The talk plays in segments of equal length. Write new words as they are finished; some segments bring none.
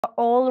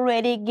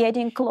already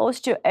getting close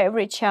to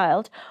every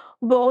child,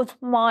 both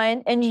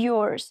mine and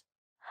yours.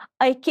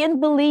 I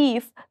can't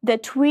believe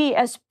that we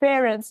as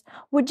parents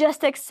would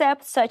just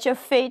accept such a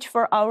fate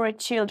for our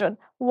children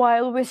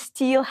while we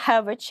still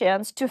have a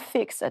chance to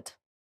fix it.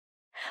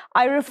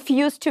 I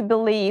refuse to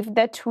believe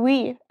that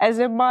we as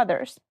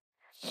mothers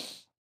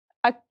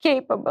are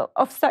capable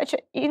of such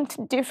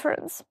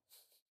indifference.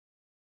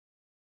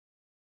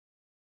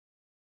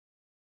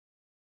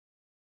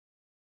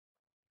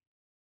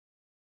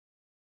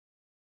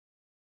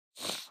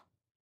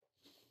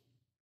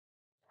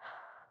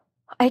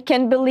 I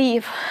can't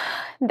believe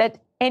that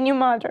any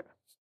mother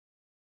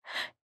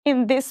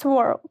in this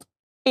world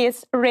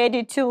is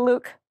ready to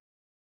look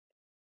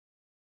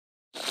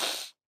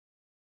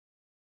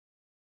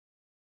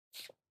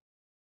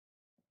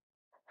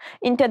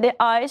into the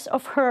eyes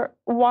of her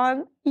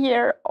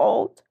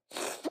 1-year-old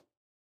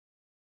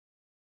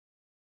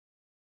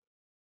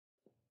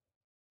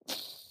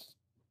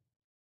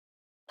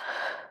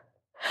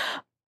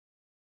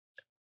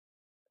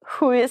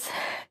who is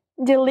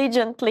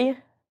diligently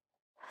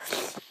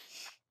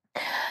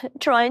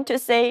trying to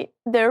say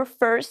their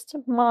first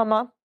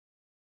mama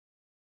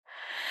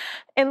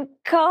and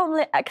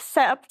calmly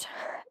accept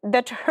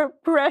that her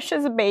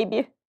precious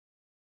baby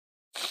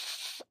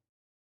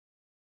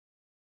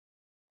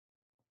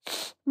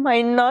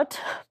might not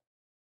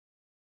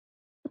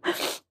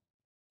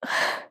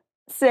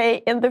say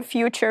in the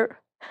future,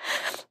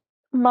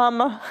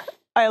 "Mama,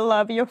 I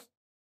love you."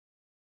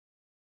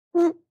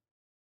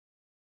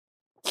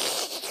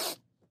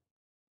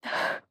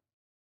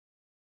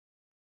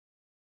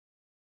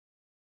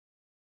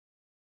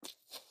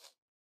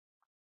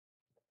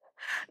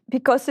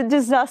 Because a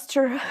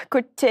disaster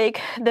could take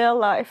their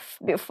life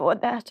before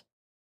that.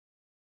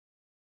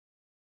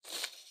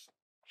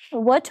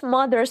 What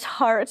mother's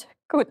heart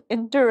could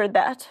endure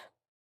that?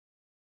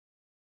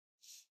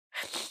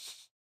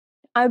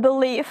 I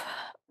believe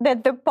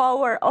that the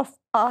power of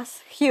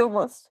us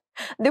humans,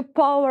 the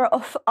power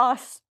of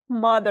us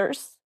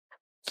mothers,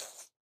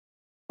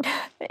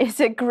 is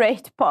a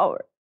great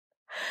power.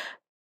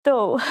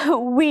 Though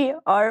we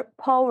are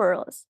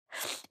powerless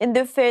in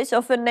the face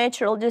of a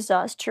natural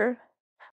disaster,